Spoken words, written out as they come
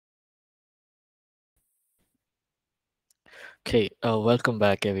Okay, welcome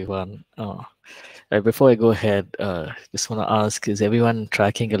back, everyone. Right, before I go ahead, just want to ask: is everyone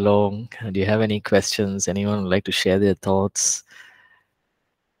tracking along? Do you have any questions? Anyone would like to share their thoughts?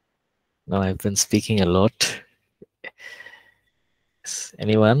 No, I've been speaking a lot.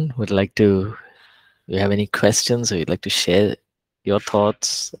 Anyone would like to? Do you have any questions, or you'd like to share your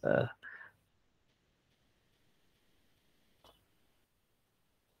thoughts?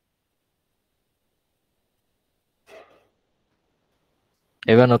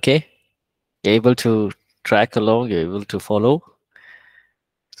 Everyone okay? You're able to track along? You're able to follow?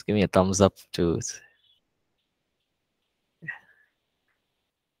 Just give me a thumbs up to.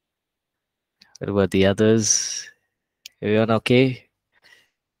 What about the others? Everyone okay?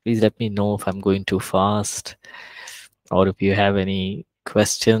 Please let me know if I'm going too fast, or if you have any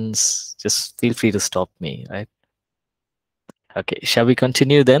questions, just feel free to stop me, right? Okay, shall we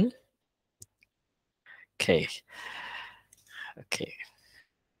continue then? Okay, okay.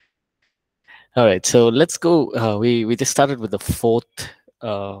 All right, so let's go. We just started with the fourth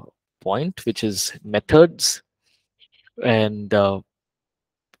point, which is methods, and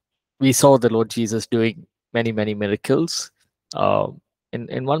we saw the Lord Jesus doing many miracles.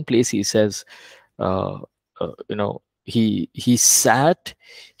 In one place, he says, uh, he sat,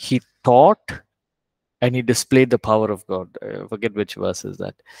 he taught, and he displayed the power of God. I forget which verse is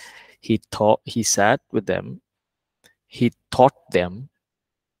that. He sat with them, he taught them,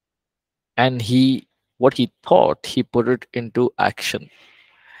 and what he taught, he put it into action.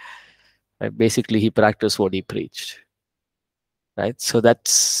 Right? Basically, he practiced what he preached. Right. So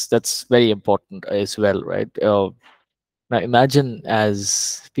that's very important as well, right? Now imagine,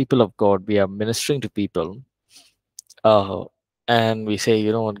 as people of God, we are ministering to people, uh, and we say,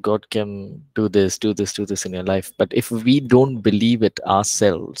 you know what, God can do this, do this, do this in your life. But if we don't believe it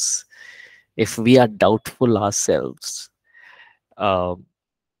ourselves, if we are doubtful ourselves, um,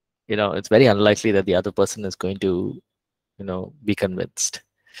 it's very unlikely that the other person is going to, be convinced.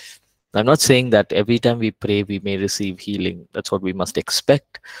 I'm not saying that every time we pray we may receive healing. That's what we must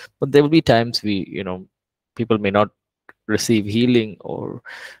expect. But there will be times people may not receive healing, or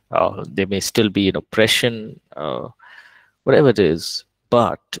there may still be an oppression, whatever it is.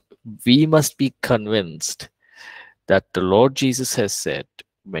 But we must be convinced that the Lord Jesus has said,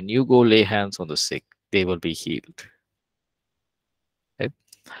 when you go lay hands on the sick, they will be healed. Right?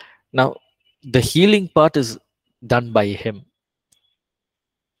 Now, the healing part is done by Him,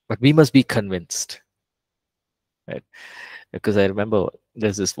 but we must be convinced, right? Because I remember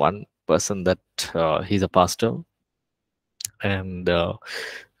there's this one person that he's a pastor, and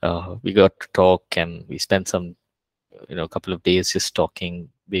we got to talk, and we spent some, a couple of days just talking,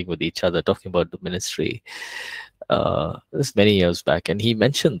 being with each other, talking about the ministry. This many years back, and he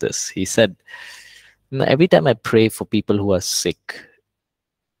mentioned this. He said, every time I pray for people who are sick,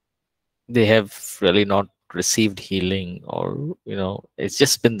 they have really not received healing, or it's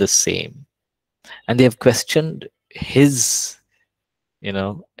just been the same, and they have questioned his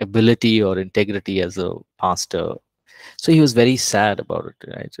ability or integrity as a pastor. So he was very sad about it,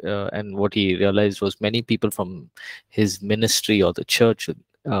 right? And what he realized was, many people from his ministry or the church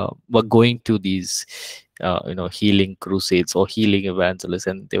were going to these healing crusades or healing evangelists,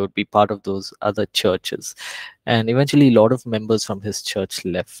 and they would be part of those other churches, and eventually a lot of members from his church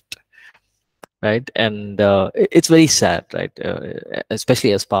left, right? And it's very sad, right?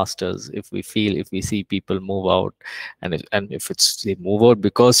 Especially as pastors, if we see people move out, and if it's they move out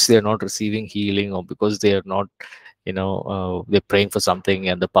because they're not receiving healing, or because they are not, they're praying for something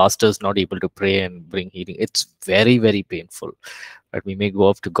and the pastor's not able to pray and bring healing, it's very painful. Right? We may go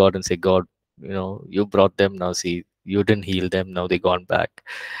up to God and say, God, you brought them, now see, you didn't heal them, now they gone back.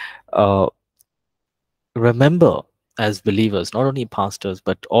 Remember, as believers, not only pastors,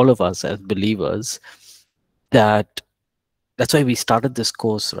 but all of us as believers, that's why we started this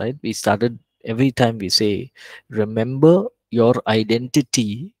course, right? We started, every time we say, remember your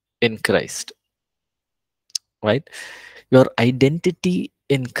identity in Christ, right? Your identity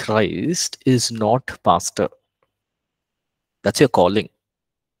in Christ is not pastor. That's your calling,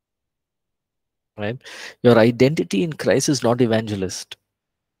 right? Your identity in Christ is not evangelist.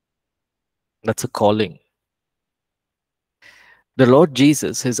 That's a calling. The Lord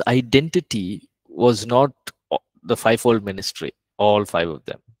Jesus, his identity was not the fivefold ministry, all five of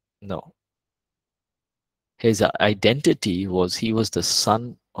them. No. His identity was, he was the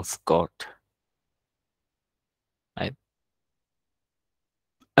Son of God. Right?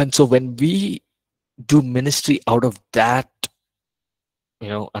 And so when we do ministry out of that,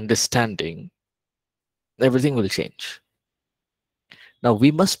 understanding, everything will change. Now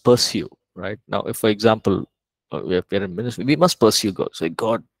we must pursue, right? Now, if, for example, we're in ministry, we must pursue God. Say,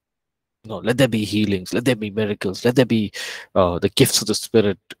 God, let there be healings, let there be miracles, let there be the gifts of the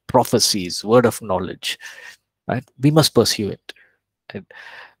Spirit, prophecies, word of knowledge. Right? We must pursue it,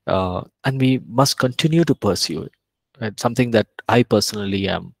 right? And we must continue to pursue it. Right? Something that I personally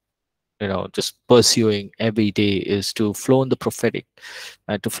am, just pursuing every day is to flow in the prophetic,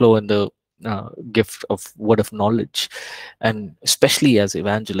 and to flow in the gift of word of knowledge. And especially as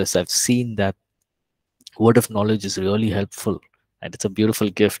evangelists, I've seen that word of knowledge is really helpful, and it's a beautiful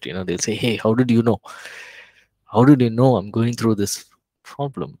gift. They'll say, hey, how did you know I'm going through this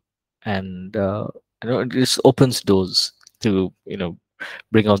problem? And it just opens doors to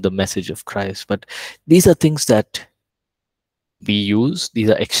bring out the message of Christ. But these are things that we use, these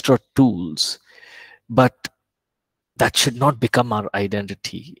are extra tools, but that should not become our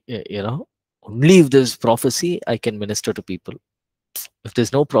identity. Only if there's prophecy I can minister to people. If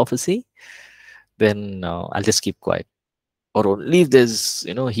there's no prophecy, then I'll just keep quiet. Or only if there's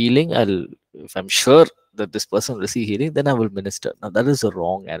healing, if I'm sure that this person will receive healing, then I will minister. Now that is a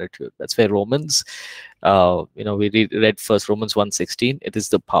wrong attitude. That's why Romans, we read first Romans 1:16. It is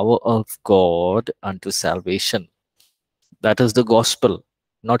the power of God unto salvation. That is the gospel,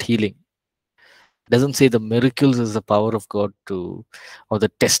 not healing. It doesn't say the miracles is the power of God to, or the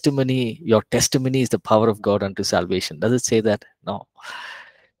testimony, your testimony is the power of God unto salvation. Does it say that? No.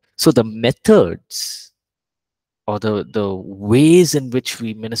 So the methods, or the ways in which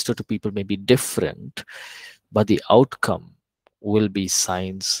we minister to people may be different, but the outcome will be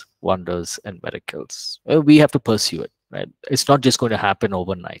signs, wonders, and miracles. We have to pursue it, right? It's not just going to happen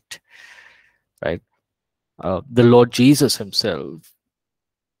overnight, right? The Lord Jesus himself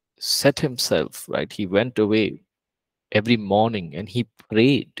set himself, right? He went away every morning and he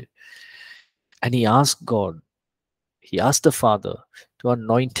prayed, and he asked God, he asked the Father to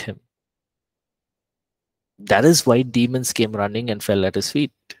anoint him. That is why demons came running and fell at his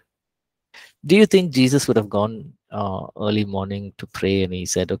feet. Do you think Jesus would have gone early morning to pray and he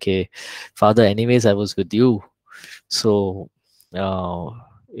said, okay, Father, anyways, I was with you. So,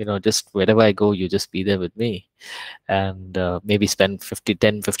 just wherever I go, you just be there with me. And maybe spend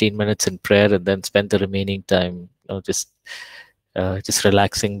 15 minutes in prayer, and then spend the remaining time, just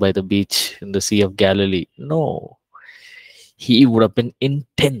relaxing by the beach in the Sea of Galilee. No, he would have been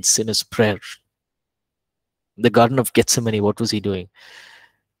intense in his prayer. The Garden of Gethsemane, what was he doing?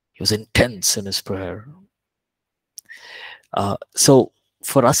 He was intense in his prayer. So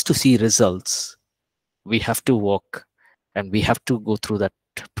for us to see results, we have to walk and we have to go through that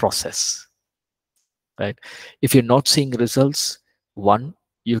process, right? If you're not seeing results, one,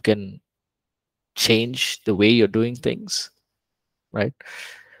 you can change the way you're doing things, right?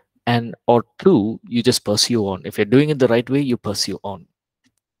 And or two, you just pursue on. If you're doing it the right way, you pursue on,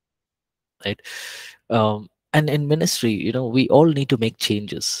 right? And in ministry, we all need to make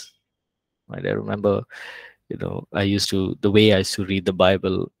changes, right? I remember, the way I used to read the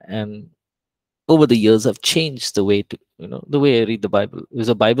Bible, and over the years I've changed the way I read the Bible. Is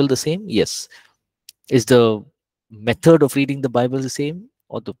the Bible the same? Yes. Is the method of reading the Bible the same,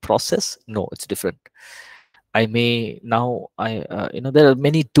 or the process? No, it's different. I may now, there are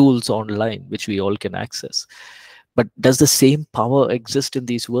many tools online which we all can access, but does the same power exist in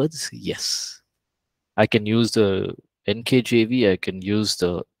these words? Yes. I can use the NKJV, I can use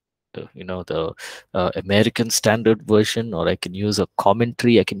the American Standard Version, or I can use a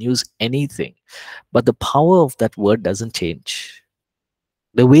commentary, I can use anything, but the power of that word doesn't change.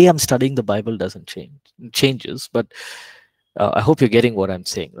 The way I'm studying the Bible doesn't change. It changes, but I hope you're getting what I'm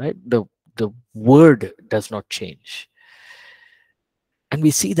saying, right? The word does not change, and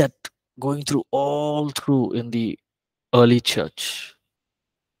we see that going through all through in the early church,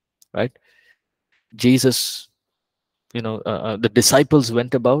 right? Jesus, the disciples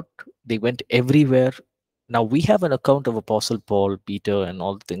went about, they went everywhere. Now we have an account of Apostle Paul, Peter, and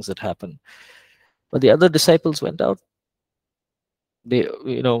all the things that happened, but the other disciples went out. They,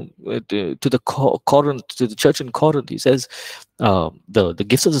 to the Corinth, to the church in Corinth, he says, the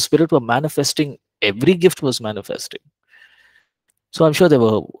gifts of the Spirit were manifesting. Every gift was manifesting. So I'm sure there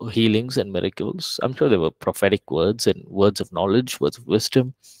were healings and miracles. I'm sure there were prophetic words and words of knowledge, words of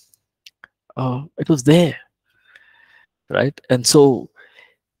wisdom. It was there, right? And so,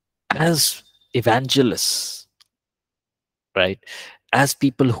 as evangelists, right, as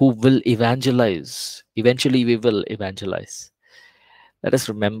people who will evangelize, eventually we will evangelize. Let us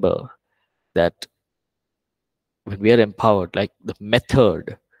remember that when we are empowered, like, the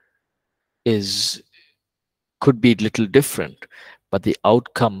method could be little different, but the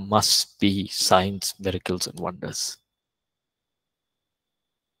outcome must be signs, miracles, and wonders.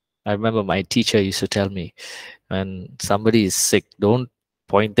 I remember my teacher used to tell me, when somebody is sick, don't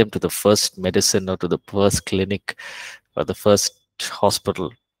point them to the first medicine or to the first clinic or the first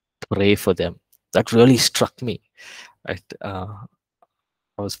hospital. Pray for them. That really struck me. Right? I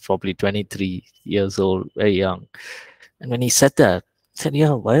was probably 23 years old, very young. And when he said that, I said,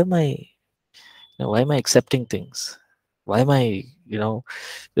 yeah, why am I accepting things? Why am I,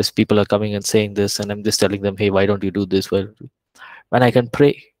 these people are coming and saying this, and I'm just telling them, hey, why don't you do this? Well, when I can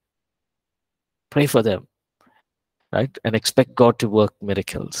pray for them, right? And expect God to work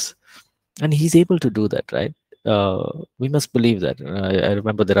miracles. And He's able to do that, right? We must believe that. I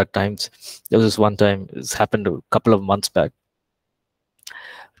remember there are times, there was this one time, it's happened a couple of months back.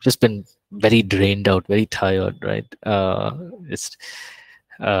 I've just been very drained out, very tired, right? Just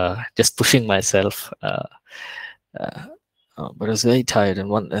pushing myself. Uh, but I was very tired,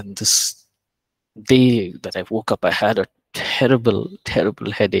 and this day that I woke up, I had a terrible,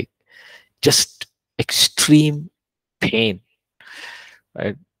 terrible headache, just extreme pain,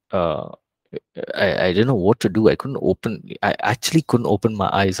 right? Uh, I didn't know what to do. I actually couldn't open my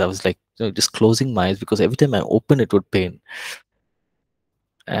eyes. I was like, just closing my eyes because every time I open it would pain.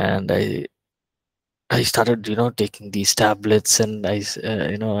 And I started, taking these tablets, and I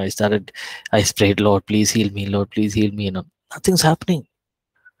prayed, Lord, please heal me, Lord, please heal me. Nothing's happening.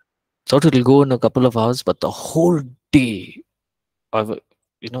 Thought it'll go in a couple of hours, but the whole day, I, wa-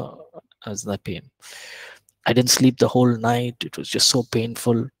 I was in that pain. I didn't sleep the whole night. It was just so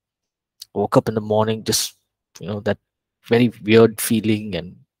painful. Woke up in the morning, just, that very weird feeling,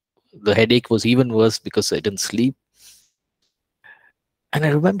 and the headache was even worse because I didn't sleep. And I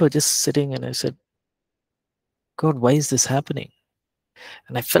remember just sitting and I said, God, why is this happening?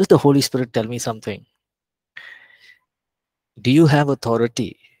 And I felt the Holy Spirit tell me something. Do you have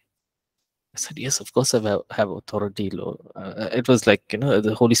authority? I said, yes, of course have authority, Lord. It was like,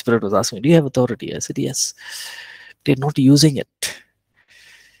 the Holy Spirit was asking me, do you have authority? I said, yes. They're not using it.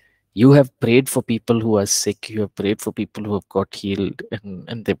 You have prayed for people who are sick. You have prayed for people who have got healed,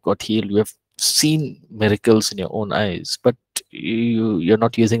 and they've got healed. You have seen miracles in your own eyes, but you're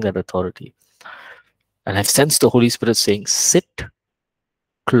not using that authority. And I've sensed the Holy Spirit saying, sit,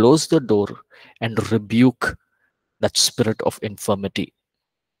 close the door, and rebuke that spirit of infirmity.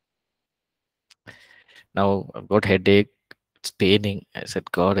 Now I've got headache, it's paining. I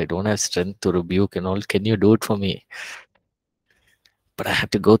said, God, I don't have strength to rebuke and all. Can you do it for me? But I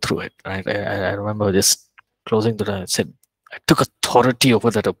had to go through it. Right? I remember just closing the door and said, I took authority over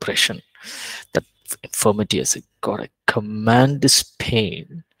that oppression, that infirmity. I said, God, I command this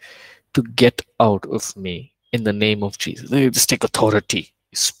pain to get out of me in the name of Jesus. You just take authority,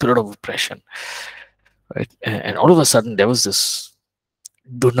 spirit of oppression. Right? And all of a sudden there was this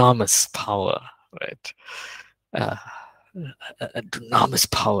dunamis power, right? Uh, a dunamis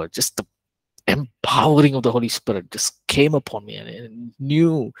power, just the empowering of the Holy Spirit just came upon me, and I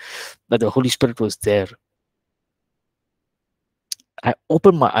knew that the Holy Spirit was there. I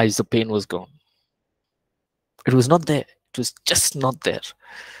opened my eyes, the pain was gone. It was not there. It was just not there.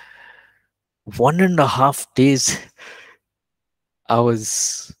 1.5 days I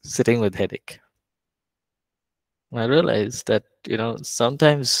was sitting with headache. I realized that,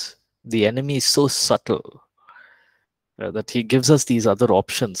 sometimes the enemy is so subtle that he gives us these other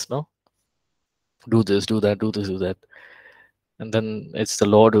options, no? Do this, do that, do this, do that. And then it's the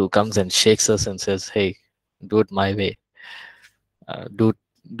Lord who comes and shakes us and says, hey, do it my way. Do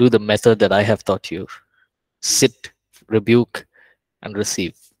the method that I have taught you. Sit, rebuke, and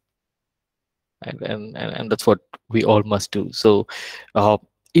receive. And that's what we all must do. So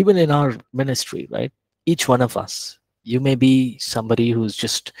even in our ministry, right, each one of us, you may be somebody who's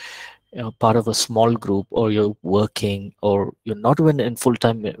just part of a small group, or you're working, or you're not even in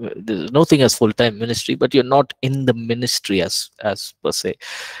full-time. There's no thing as full-time ministry, but you're not in the ministry as per se.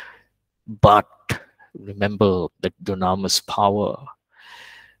 But remember that dunamis power,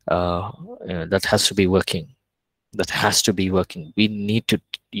 that has to be working. That has to be working. We need to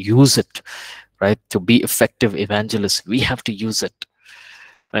use it, right? To be effective evangelists, we have to use it,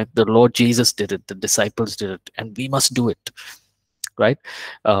 right? The Lord Jesus did it, the disciples did it, and we must do it, right?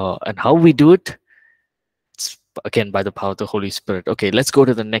 And how we do it, it's again by the power of the Holy Spirit. Okay, let's go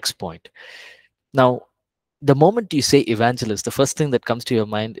to the next point. Now, the moment you say evangelist, the first thing that comes to your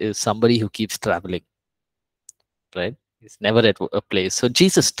mind is somebody who keeps traveling, right? He's never at a place. So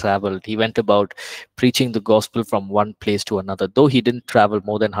Jesus traveled. He went about preaching the gospel from one place to another, though he didn't travel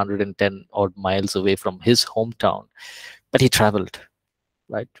more than 110 odd miles away from his hometown, but he traveled,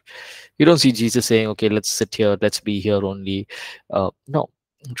 right? You don't see Jesus saying, okay, let's sit here, let's be here only. No,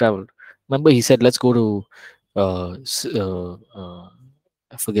 he traveled. Remember, he said, let's go to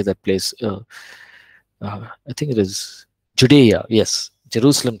I forget that place. I think it is Judea. Yes,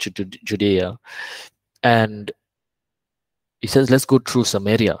 Jerusalem to Judea. And he says, let's go through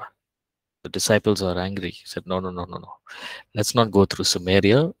Samaria. The disciples are angry. He said, no, no, no, no, no. Let's not go through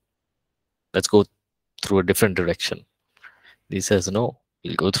Samaria. Let's go through a different direction. He says, no,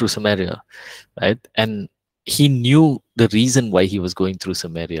 we'll go through Samaria, right? And he knew the reason why he was going through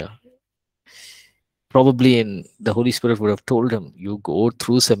Samaria. Probably in the Holy Spirit would have told him, you go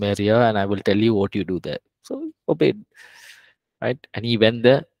through Samaria and I will tell you what you do there. So he obeyed, right? And he went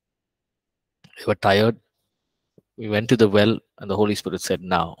there. They were tired. We went to the well and the Holy Spirit said,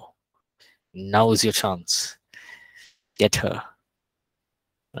 now is your chance. Get her,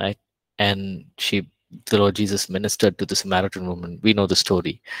 right? And the Lord Jesus ministered to the Samaritan woman. We know the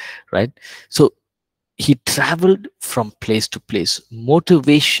story, right? So he traveled from place to place.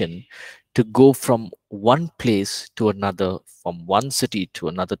 Motivation to go from one place to another, from one city to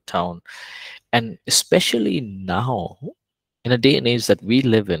another town. And especially now, in a day and age that we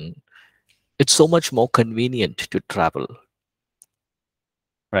live in, it's so much more convenient to travel,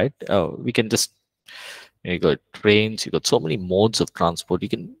 right? We can just, you got trains, you got so many modes of transport. We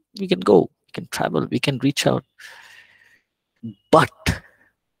can go, we can travel, we can reach out. But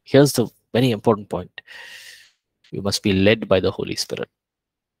here's the very important point. You must be led by the Holy Spirit.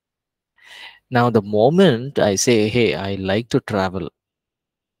 Now, the moment I say, hey, I like to travel,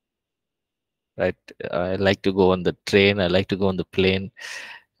 right? I like to go on the train, I like to go on the plane,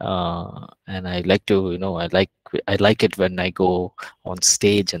 and I like to, I like it when I go on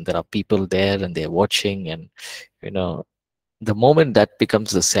stage and there are people there and they're watching, and the moment that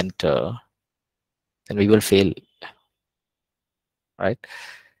becomes the center, then we will fail, right?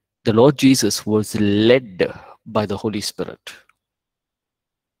 The Lord Jesus was led by the Holy Spirit.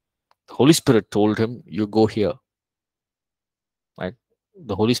 The Holy Spirit told him, you go here, right?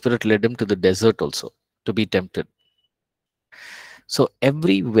 The Holy Spirit led him to the desert also to be tempted. So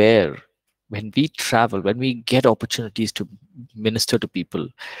everywhere, when we travel, when we get opportunities to minister to people,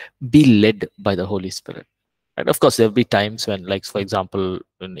 be led by the Holy Spirit. And of course, there'll be times when, like, for example,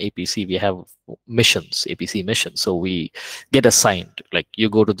 in APC, we have missions, APC missions. So we get assigned, like, you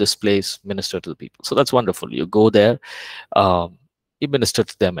go to this place, minister to the people. So that's wonderful. You go there, you minister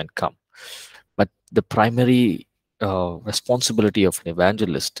to them and come. But the primary responsibility of an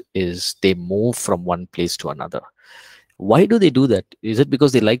evangelist is they move from one place to another. Why do they do that? Is it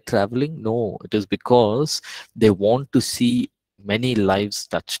because they like traveling? No, it is because they want to see many lives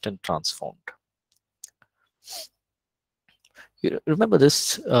touched and transformed. You remember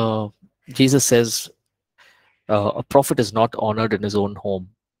this? Jesus says, a prophet is not honored in his own home.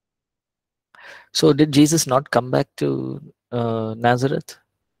 So did Jesus not come back to Nazareth?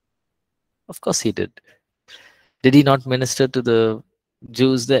 Of course he did. Did he not minister to the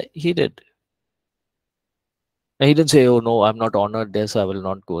Jews there? He did. And he didn't say, oh no, I'm not honored there, so I will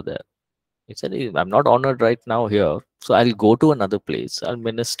not go there. He said, I'm not honored right now here, so I'll go to another place, I'll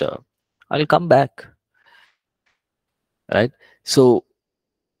minister, I'll come back. Right? So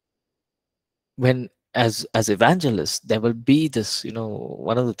when as evangelists, there will be this,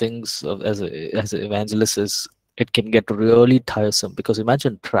 one of the things as an evangelist is it can get really tiresome, because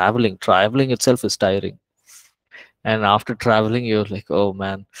imagine traveling itself is tiring. And after traveling, you're like, oh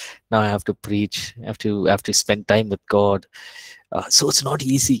man, now I have to preach, I have to spend time with God. So it's not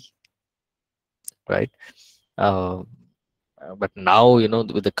easy, right? uh, but now,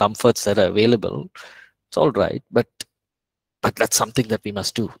 with the comforts that are available, it's all right. But that's something that we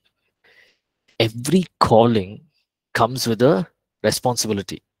must do. Every calling comes with a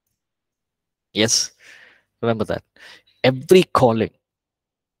responsibility. Yes, remember that. Every calling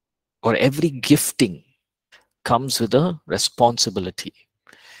or every gifting comes with a responsibility.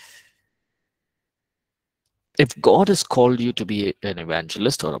 If God has called you to be an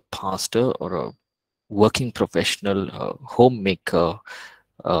evangelist or a pastor or a working professional, a homemaker,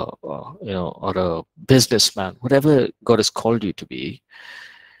 or a businessman, whatever God has called you to be,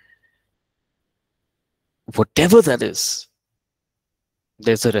 whatever that is,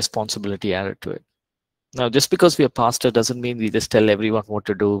 there's a responsibility added to it. Now, just because we're a pastor doesn't mean we just tell everyone what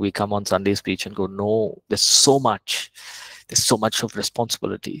to do. We come on Sundays, preach, and go. No, there's so much. There's so much of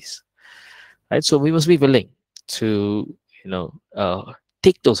responsibilities, right? So we must be willing to,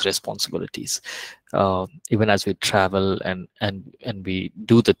 take those responsibilities, even as we travel and we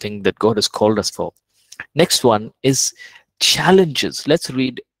do the thing that God has called us for. Next one is challenges. Let's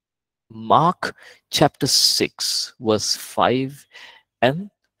read Mark chapter 6, verse 5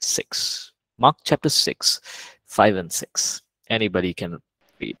 and 6. Mark chapter 6, 5 and 6. Anybody can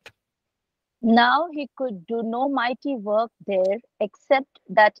read. Now he could do no mighty work there, except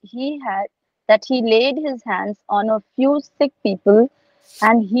that he laid his hands on a few sick people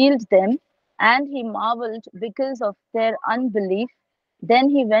and healed them, and he marveled because of their unbelief. Then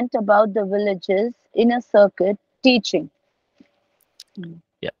he went about the villages in a circuit teaching.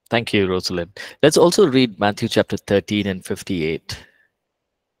 Yeah, thank you, Rosalind. Let's also read Matthew chapter 13 and 58.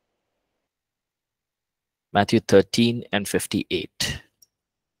 Matthew 13 and 58.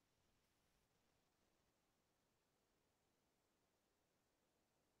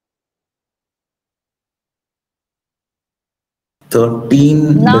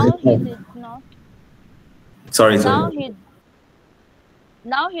 13, does Now it he have? did not Sorry. now he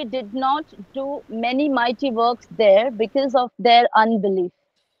now he did not do many mighty works there because of their unbelief.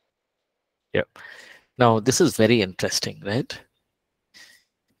 Yeah. Now, this is very interesting, right?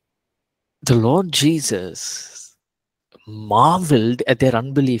 The Lord Jesus marveled at their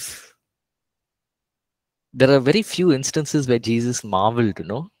unbelief. There are very few instances where Jesus marveled,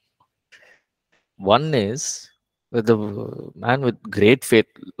 One is with the man with great faith.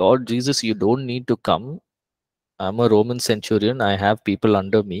 Lord Jesus, you don't need to come. I'm a Roman centurion. I have people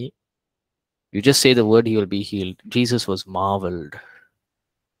under me. You just say the word, he will be healed. Jesus was marveled,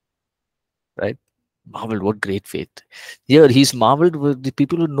 right? Marveled, what great faith. Here, he's marveled with the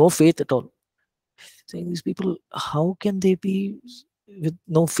people with no faith at all. Saying these people, how can they be with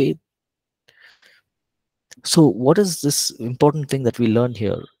no faith? So, what is this important thing that we learn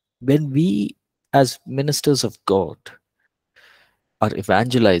here? When we, as ministers of God, are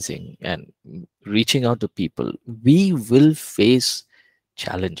evangelizing and reaching out to people, we will face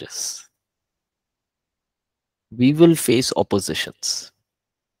challenges. We will face oppositions.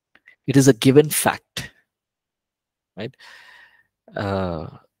 It is a given fact, right? Uh,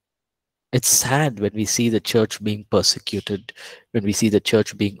 it's sad when we see the church being persecuted, when we see the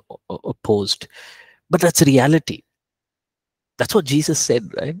church being opposed, but that's a reality. That's what Jesus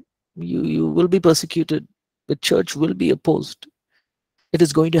said, right? You will be persecuted. The church will be opposed. It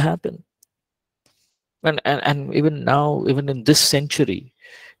is going to happen. And even now, even in this century,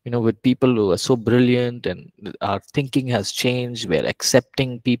 with people who are so brilliant and our thinking has changed, we're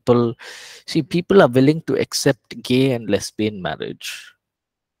accepting people. See, people are willing to accept gay and lesbian marriage.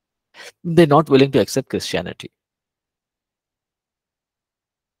 They're not willing to accept Christianity.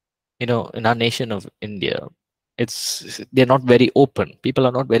 In our nation of India, they're not very open. People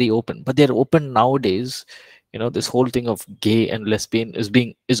are not very open, but they're open nowadays. This whole thing of gay and lesbian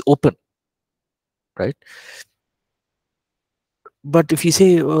is open, right? But if you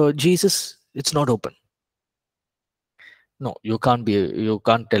say Jesus, it's not open. No, you can't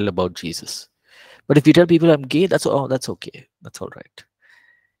tell about Jesus. But if you tell people I'm gay, that's okay. That's all right.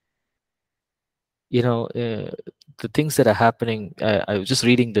 The things that are happening. I was just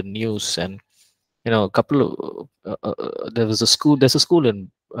reading the news, and a couple of there's a school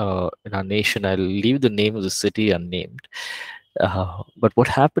in our nation. I'll leave the name of the city unnamed. But what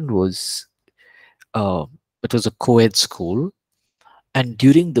happened was, uh, it was a co-ed school, and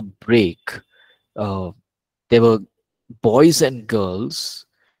during the break, uh, there were boys and girls,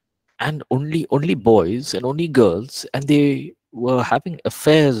 and only boys and only girls, and they were having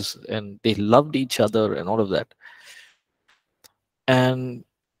affairs and they loved each other and all of that. And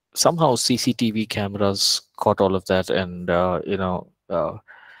somehow CCTV cameras caught all of that, and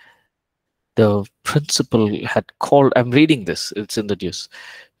the principal had called. I'm reading this, it's in the news.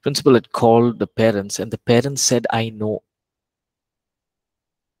 Principal had called the parents, and the parents said, I know,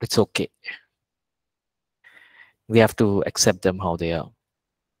 it's okay, we have to accept them how they are.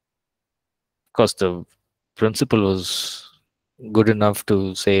 Because the principal was good enough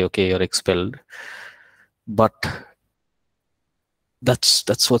to say, okay, you're expelled. But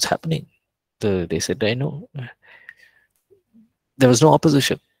that's what's happening. They said, I know. There was no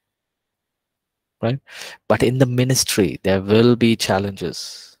opposition, right? But in the ministry there will be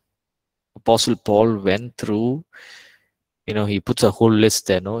challenges. Apostle Paul went through, he puts a whole list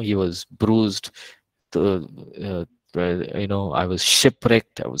there. No, he was bruised, I was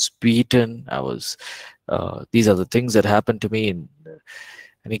shipwrecked, I was beaten, I was these are the things that happened to me, and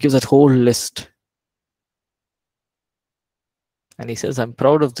he gives that whole list. And he says, I'm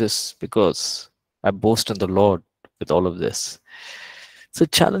proud of this because I boast in the Lord with all of this. So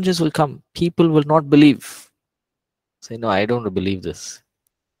challenges will come. People will not believe. Say, no, I don't believe this.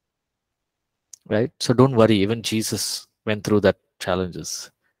 Right? So don't worry. Even Jesus went through that challenges.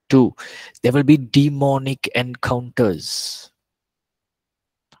 2, there will be demonic encounters.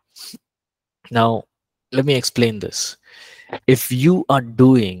 Now, let me explain this. If you are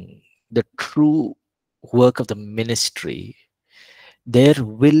doing the true work of the ministry, There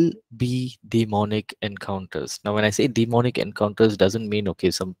will be demonic encounters. Now, when I say demonic encounters, doesn't mean,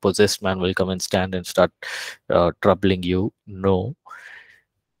 okay, some possessed man will come and stand and start troubling you. No.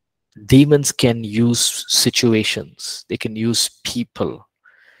 Demons can use situations, they can use people.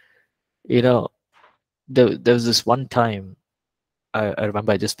 You know, there was this one time, I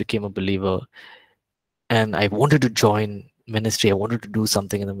remember I just became a believer, and I wanted to join ministry. I wanted to do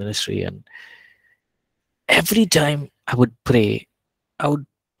something in the ministry. And every time I would pray, I would,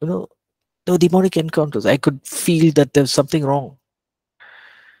 you know, there were demonic encounters. I could feel that there's something wrong.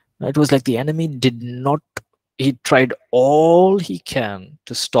 It was like the enemy did not, he tried all he can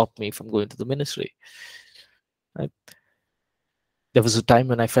to stop me from going to the ministry. Right? There was a time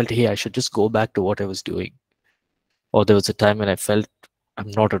when I felt, hey, I should just go back to what I was doing. Or there was a time when I felt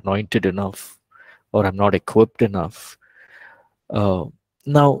I'm not anointed enough, or I'm not equipped enough. Uh,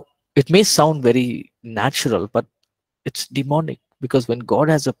 Now, it may sound very natural, but it's demonic, because when God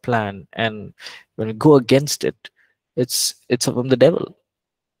has a plan and when we go against it, it's from the devil,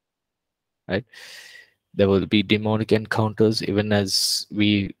 right? There will be demonic encounters even as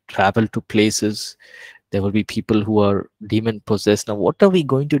we travel to places. There will be people who are demon possessed. Now, what are we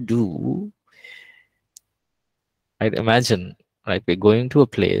going to do? Right? Imagine, right? We're going to a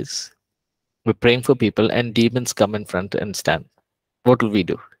place, we're praying for people, and demons come in front and stand. What will we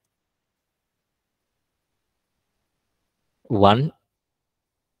do? One,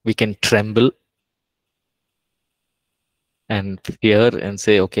 we can tremble and fear and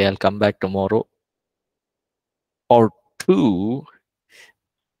say, okay, I'll come back tomorrow. Or two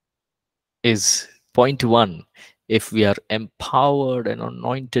is point one, if we are empowered and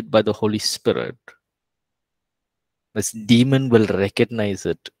anointed by the Holy Spirit, this demon will recognize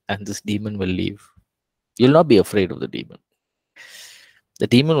it and this demon will leave. You'll not be afraid of the demon. The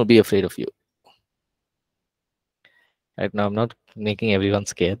demon will be afraid of you. Right now, I'm not making everyone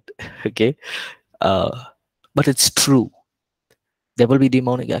scared. Okay. Uh, but it's true. There will be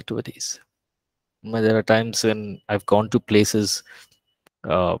demonic activities. There are times when I've gone to places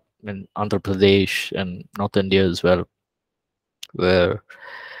in Andhra Pradesh and North India as well, where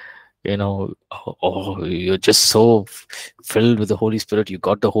you're just so filled with the Holy Spirit. You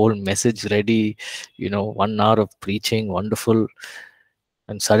got the whole message ready, 1 hour of preaching, wonderful.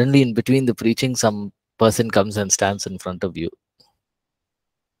 And suddenly in between the preaching, some person comes and stands in front of you,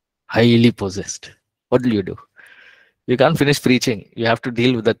 highly possessed. What will you do? You can't finish preaching. You have to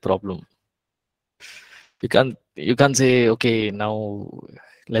deal with that problem. You can't say, okay, now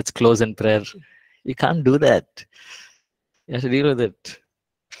let's close in prayer. You can't do that. You have to deal with it.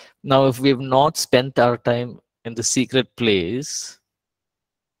 Now, if we've not spent our time in the secret place,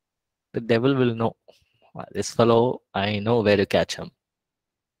 the devil will know, this fellow, I know where to catch him.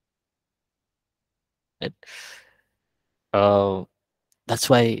 Right? Uh, that's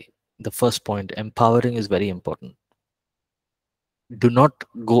why the first point, empowering, is very important. Do not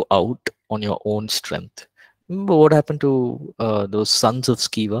go out on your own strength. Remember what happened to those sons of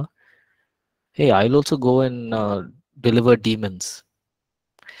Sceva? Hey, I'll also go and deliver demons.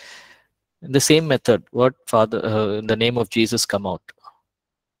 In the same method, what Father, in the name of Jesus, come out.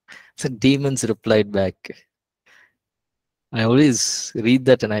 So demons replied back. I always read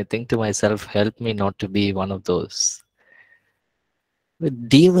that and I think to myself, help me not to be one of those. The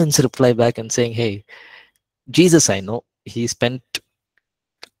demons reply back and saying, hey, Jesus, I know. He spent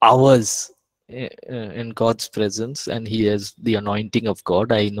hours in God's presence and he has the anointing of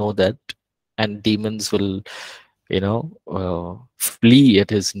God. I know that. And demons will, flee at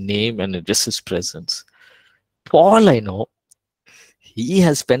his name and at just his presence. Paul, I know. He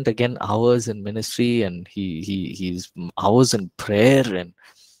has spent again hours in ministry and he's hours in prayer, and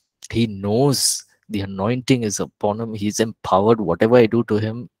he knows the anointing is upon him. He's empowered. Whatever I do to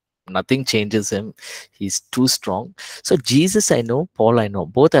him, nothing changes him. He's too strong. So Jesus, I know. Paul, I know.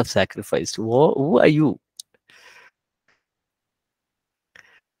 Both have sacrificed. Who are you?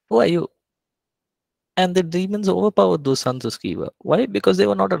 Who are you? And the demons overpowered those sons of Sceva. Why? Because they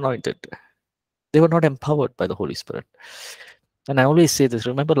were not anointed. They were not empowered by the Holy Spirit. And I always say this.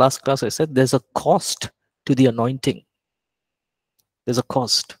 Remember last class I said there's a cost to the anointing. There's a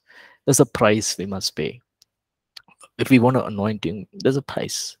cost. There's a price we must pay. If we want an anointing, there's a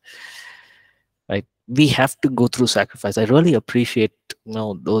price. Right? We have to go through sacrifice. I really appreciate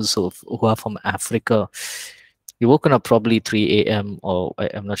those who are from Africa. You're woken up probably 3 a.m. or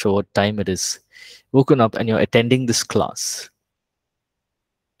I'm not sure what time it is. Woken up and you're attending this class.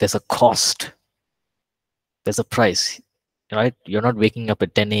 There's a cost. There's a price. Right? You're not waking up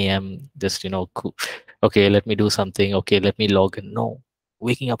at 10 a.m. just okay, let me do something. Okay, let me log in. No,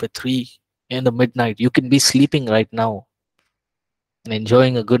 waking up at 3 in the midnight. You can be sleeping right now. and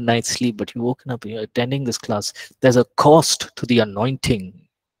enjoying a good night's sleep, but you're woken up and you're attending this class. There's a cost to the anointing.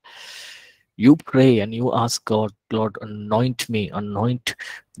 You pray and you ask God, Lord, anoint me, anoint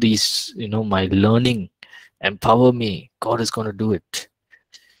these, my learning, empower me. God is going to do it,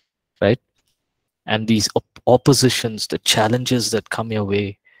 right? And these oppositions, the challenges that come your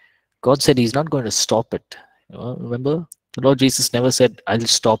way, God said He's not going to stop it. Remember, the Lord Jesus never said, I'll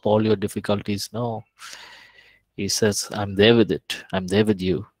stop all your difficulties. No, He says, I'm there with it. I'm there with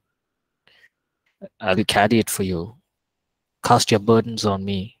you. I will carry it for you. Cast your burdens on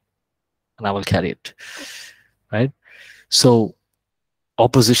me, and I will carry it. Right? So,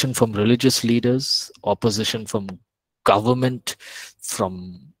 opposition from religious leaders, opposition from government,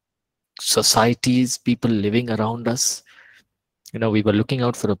 from societies, people living around us. We were looking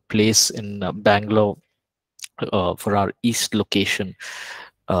out for a place in Bangalore for our east location.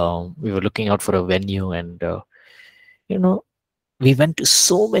 We were looking out for a venue, and you know, we went to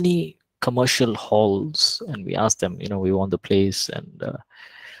so many commercial halls, and we asked them, we want the place, and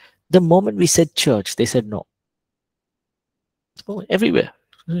the moment we said church, they said no. Oh, everywhere.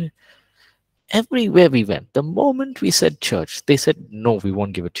 Everywhere we went, the moment we said church, they said, no, we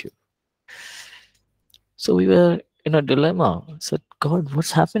won't give it to you. So we were in a dilemma. I said, God,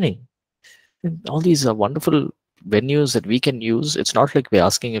 what's happening? And all these are wonderful venues that we can use. It's not like we're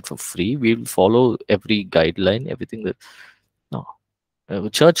asking it for free. We'll follow every guideline, everything that, no.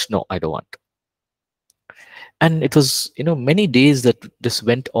 Church, no, I don't want. And it was, many days that this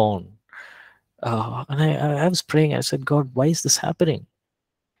went on. And I was praying. I said, God, why is this happening?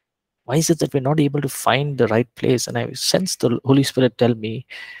 Why is it that we're not able to find the right place? And I sensed the Holy Spirit tell me,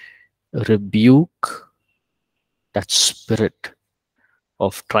 rebuke that spirit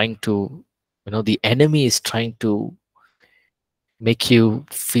of trying to, the enemy is trying to make you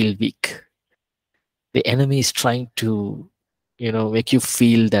feel weak. The enemy is trying to, make you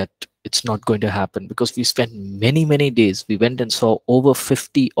feel that it's not going to happen, because we spent many, many days. We went and saw over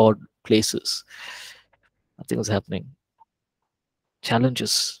 50 odd places. Nothing was happening.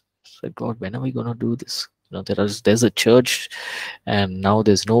 Challenges. Said, God, when are we going to do this? There's a church, and now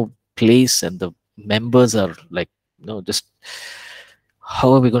there's no place, and the members are like, just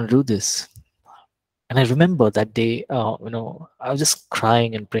how are we going to do this? And I remember that day, I was just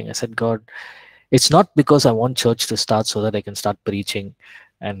crying and praying. I said, God, it's not because I want church to start so that I can start preaching,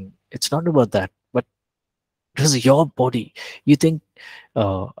 and it's not about that, but this is your body. You think,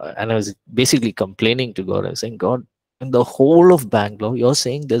 and I was basically complaining to God. I was saying, God, in the whole of Bangalore, you're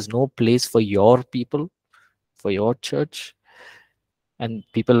saying there's no place for your people, for your church. And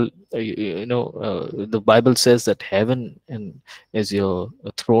people, the Bible says that heaven is your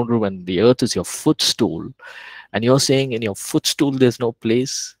throne room, and the earth is your footstool. And you're saying in your footstool there's no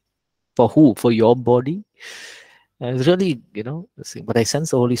place for who? For your body? And it's really, but I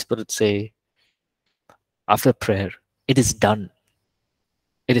sense the Holy Spirit say, after prayer, it is done.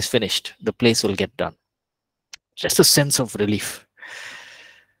 It is finished. The place will get done. Just a sense of relief,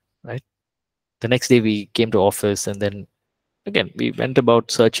 right? The next day we came to office, and then again we went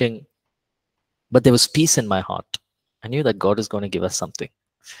about searching, but there was peace in my heart. I knew that God is going to give us something,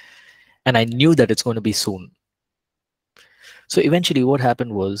 and I knew that it's going to be soon. So eventually what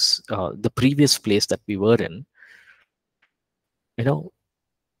happened was, the previous place that we were in,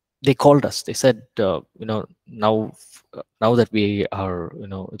 they called us. They said, now that we are,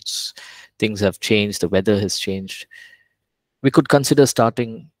 it's things have changed, the weather has changed, we could consider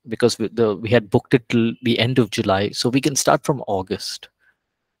starting, because we had booked it till the end of July, so we can start from August,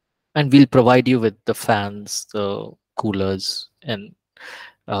 and we'll provide you with the fans, the coolers, and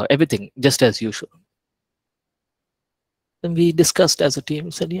everything just as usual. Then we discussed as a team,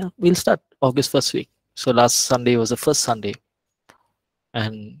 said, yeah, we'll start August first week. So last Sunday was the first Sunday,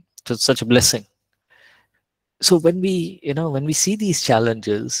 and it was such a blessing. So when we see these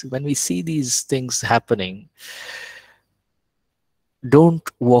challenges, when we see these things happening, don't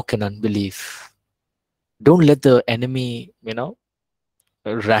walk in unbelief. Don't let the enemy,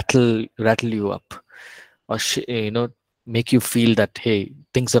 rattle you up, or make you feel that, hey,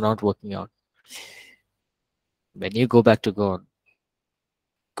 things are not working out. When you go back to God,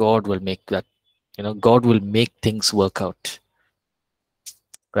 God will make that, God will make things work out,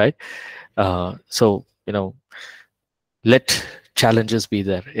 right? So let challenges be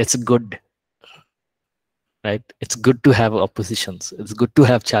there. It's good, right? It's good to have oppositions. It's good to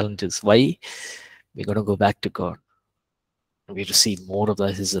have challenges. Why? We're going to go back to God. We receive more of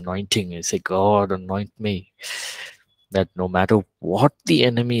that, His anointing. We say, God, anoint me, that no matter what the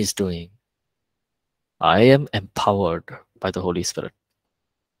enemy is doing, I am empowered by the Holy Spirit,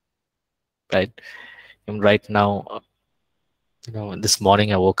 right? And right now, This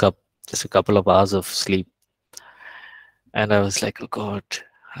morning I woke up, just a couple of hours of sleep, and I was like, oh God,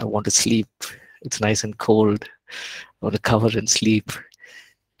 I want to sleep. It's nice and cold. I want to cover and sleep.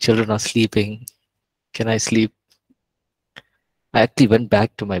 Children are sleeping. Can I sleep? I actually went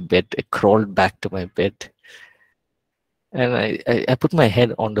back to my bed. I crawled back to my bed, and I put my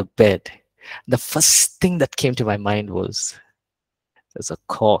head on the bed. The first thing that came to my mind was, there's a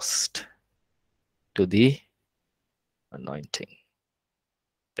cost to the anointing.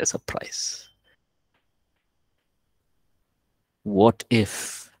 There's a price. What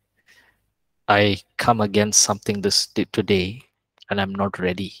if I come against something today and I'm not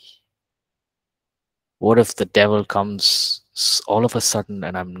ready? What if the devil comes all of a sudden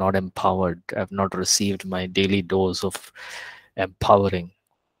and I'm not empowered? I've not received my daily dose of empowering.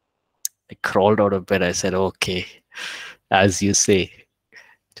 I crawled out of bed. I said, okay, as you say,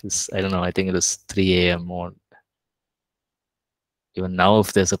 just, I don't know, I think it was 3 a.m. or even now,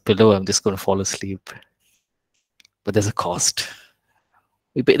 if there's a pillow, I'm just going to fall asleep. But there's a cost.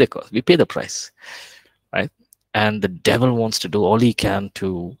 We pay the cost. We pay the price, right? And the devil wants to do all he can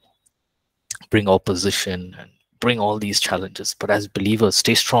to bring opposition and bring all these challenges. But as believers,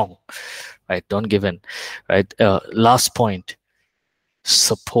 stay strong, right? Don't give in, right? Last point,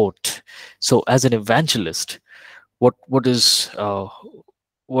 support. So as an evangelist, what is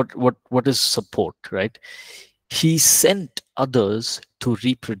what is support, right? He sent others to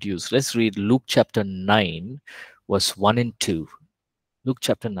reproduce. Let's read Luke chapter 9, verse 1 and 2. Luke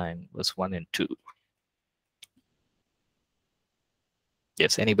chapter 9, verse 1 and 2.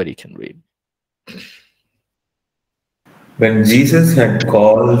 Yes, anybody can read. When Jesus had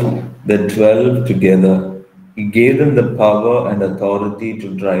called the 12 together, he gave them the power and authority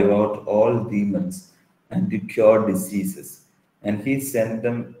to drive out all demons and to cure diseases. And he sent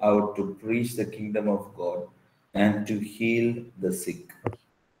them out to preach the kingdom of God and to heal the sick.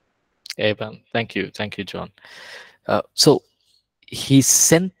 Amen. Thank you. Thank you, John. So he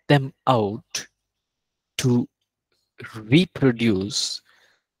sent them out to reproduce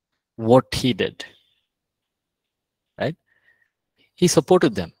what he did, right? He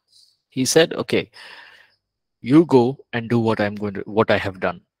supported them. He said, okay, you go and do what I have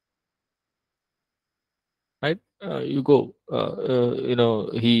done, right? You go.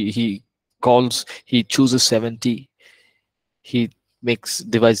 He chooses 70. He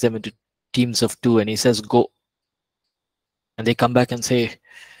divides them into teams of 2, and he says, go. And they come back and say,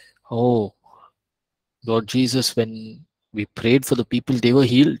 oh, Lord Jesus, when we prayed for the people, they were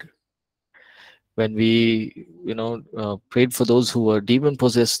healed. When we, prayed for those who were demon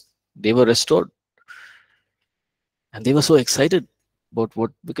possessed, they were restored. And they were so excited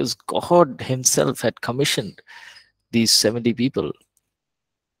about because God himself had commissioned these 70 people.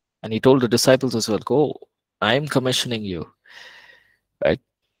 And he told the disciples as well, go, I'm commissioning you, right?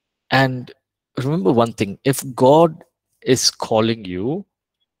 And remember one thing, if God is calling you,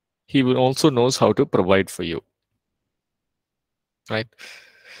 he will also knows how to provide for you, right?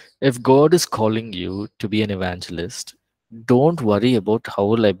 If God is calling you to be an evangelist, don't worry about how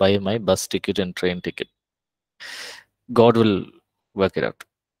will I buy my bus ticket and train ticket. God will work it out,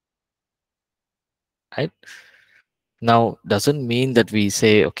 right? Now, doesn't mean that we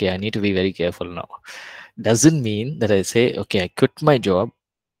say, okay, I need to be very careful now. Doesn't mean that I say, okay, I quit my job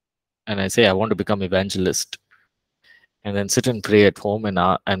and I say I want to become evangelist, and then sit and pray at home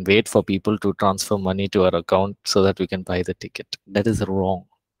and wait for people to transfer money to our account so that we can buy the ticket. That is wrong,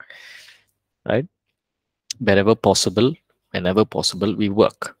 right? Wherever possible, whenever possible, we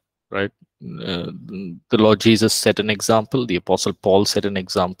work, right? The Lord Jesus set an example. The Apostle Paul set an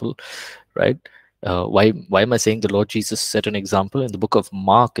example, right? Why am I saying the Lord Jesus set an example? In the book of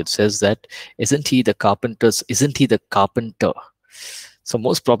Mark, it says that isn't he the carpenter? So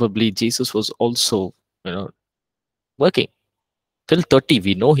most probably Jesus was also, working till 30.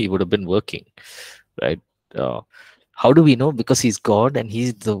 We know he would have been working, right? uh, how do we know? Because he's God and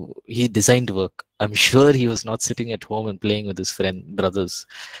he designed work. I'm sure he was not sitting at home and playing with his brothers.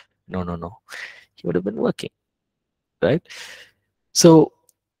 No, no, no, he would have been working, right? So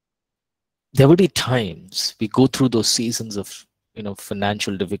there will be times we go through those seasons of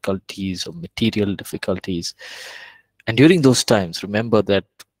financial difficulties or material difficulties, and during those times, remember that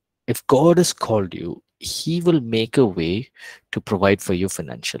if God has called you, he will make a way to provide for you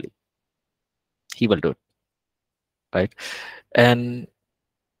financially. He will do it, right? And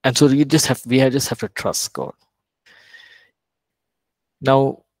so just have to trust God.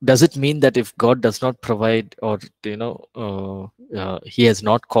 Now, does it mean that if God does not provide, or he has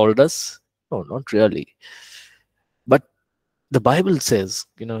not called us? No, not really. But the Bible says,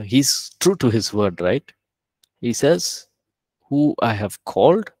 he's true to his word, right? He says, who I have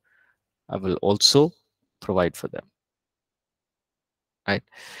called, I will also provide for them. Right?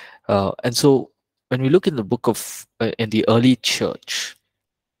 And so when we look in the book of, in the early church,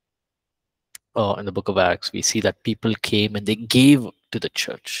 in the book of Acts, we see that people came and they gave to the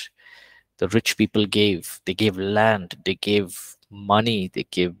church. The rich people gave. They gave land. They gave money. They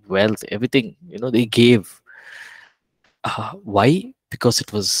gave wealth. Everything, they gave. Why? Because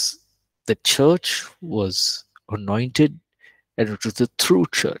the church was anointed, and it was the true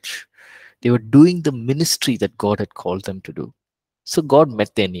church. They were doing the ministry that God had called them to do. So God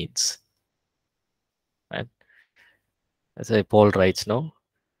met their needs. Right? As Paul writes, no,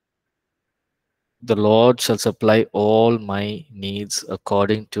 the Lord shall supply all my needs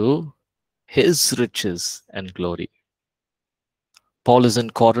according to his riches and glory. Paul is in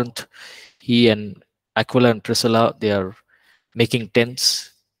Corinth. He and Aquila and Priscilla, they are making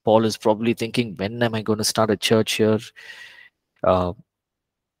tents. Paul is probably thinking, when am I going to start a church here? Uh,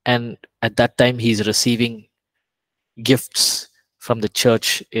 and at that time, he's receiving gifts from the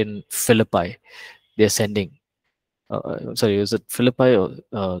church in Philippi. They're sending. Sorry, is it Philippi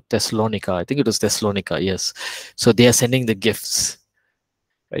or Thessalonica? I think it was Thessalonica, yes. So they are sending the gifts.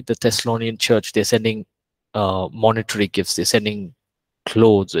 Right? The Thessalonian church, they're sending monetary gifts. They're sending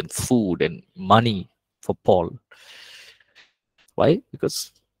clothes and food and money for Paul. Why?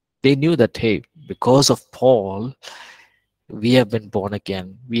 Because they knew that, hey, because of Paul, we have been born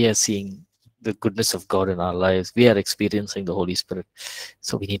again. We are seeing the goodness of God in our lives. We are experiencing the Holy Spirit.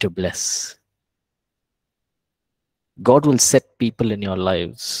 So we need to bless. God will set people in your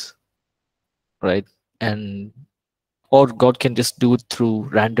lives, right? And or God can just do it through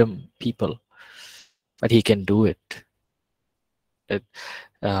random people, but He can do it.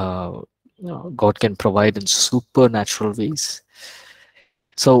 Uh, God can provide in supernatural ways.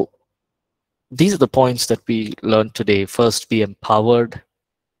 So these are the points that we learned today. First, be empowered.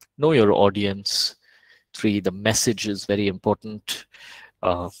 Know your audience. 3, the message is very important.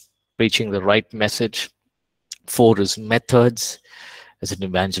 Preaching the right message. 4 is methods. As an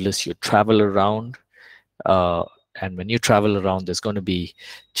evangelist, you travel around. And when you travel around, there's going to be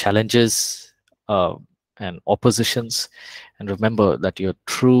challenges and oppositions. And remember that your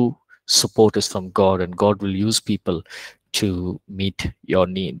true support is from God, and God will use people to meet your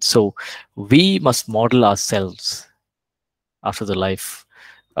needs. So we must model ourselves after the life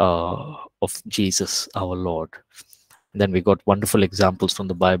of Jesus, our Lord. And then we got wonderful examples from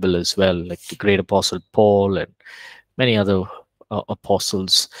the Bible as well, like the great apostle Paul and many other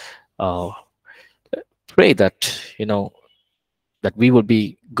apostles. Pray that, that we will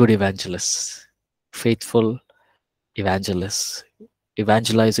be good evangelists, faithful evangelists,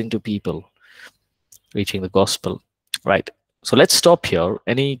 evangelizing to people, reaching the gospel. Right. So let's stop here.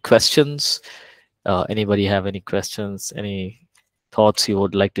 Any questions? Anybody have any questions? Any thoughts you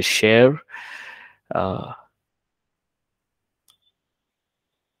would like to share? No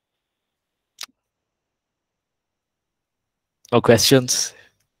questions?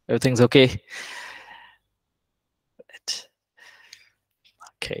 Everything's okay?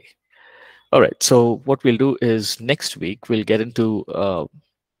 Okay. All right. So what we'll do is next week we'll get into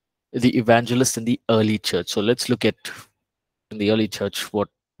the evangelist in the early church. So let's look at in the early church what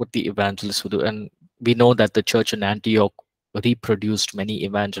the evangelists would do. And we know that the church in Antioch reproduced many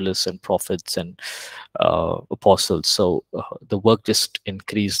evangelists and prophets and apostles. So the work just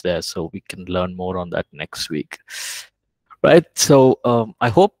increased there. So we can learn more on that next week. Right. So I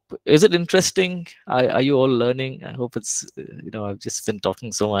hope, is it interesting? Are you all learning? I hope it's, I've just been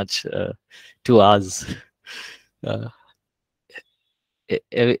talking so much, 2 hours. Uh,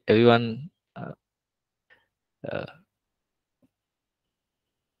 everyone.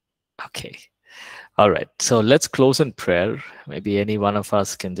 Okay. All right. So let's close in prayer. Maybe any one of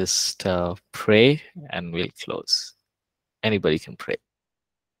us can just pray and we'll close. Anybody can pray.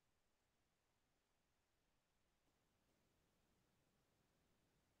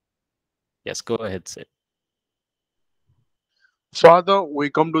 Yes, go ahead, Sid. Father,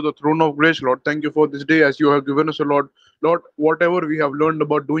 we come to the throne of grace, Lord. Thank you for this day as you have given us, O Lord. Lord, whatever we have learned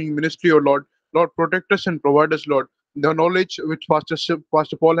about doing ministry, O Lord, Lord, protect us and provide us, Lord. The knowledge which Pastor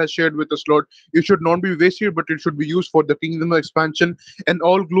Paul has shared with us, Lord, it should not be wasted, but it should be used for the kingdom expansion, and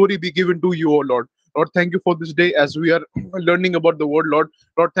all glory be given to you, O Lord. Lord, thank you for this day as we are learning about the word, Lord.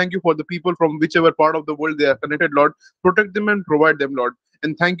 Lord, thank you for the people from whichever part of the world they are connected, Lord. Protect them and provide them, Lord.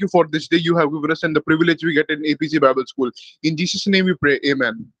 And thank you for this day you have given us and the privilege we get in APC Bible School. In Jesus' name we pray.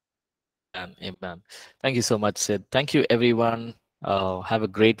 Amen. Amen. Amen. Thank you so much, Sid. Thank you, everyone. Have a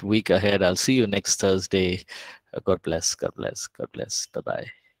great week ahead. I'll see you next Thursday. God bless. God bless. God bless. Bye-bye.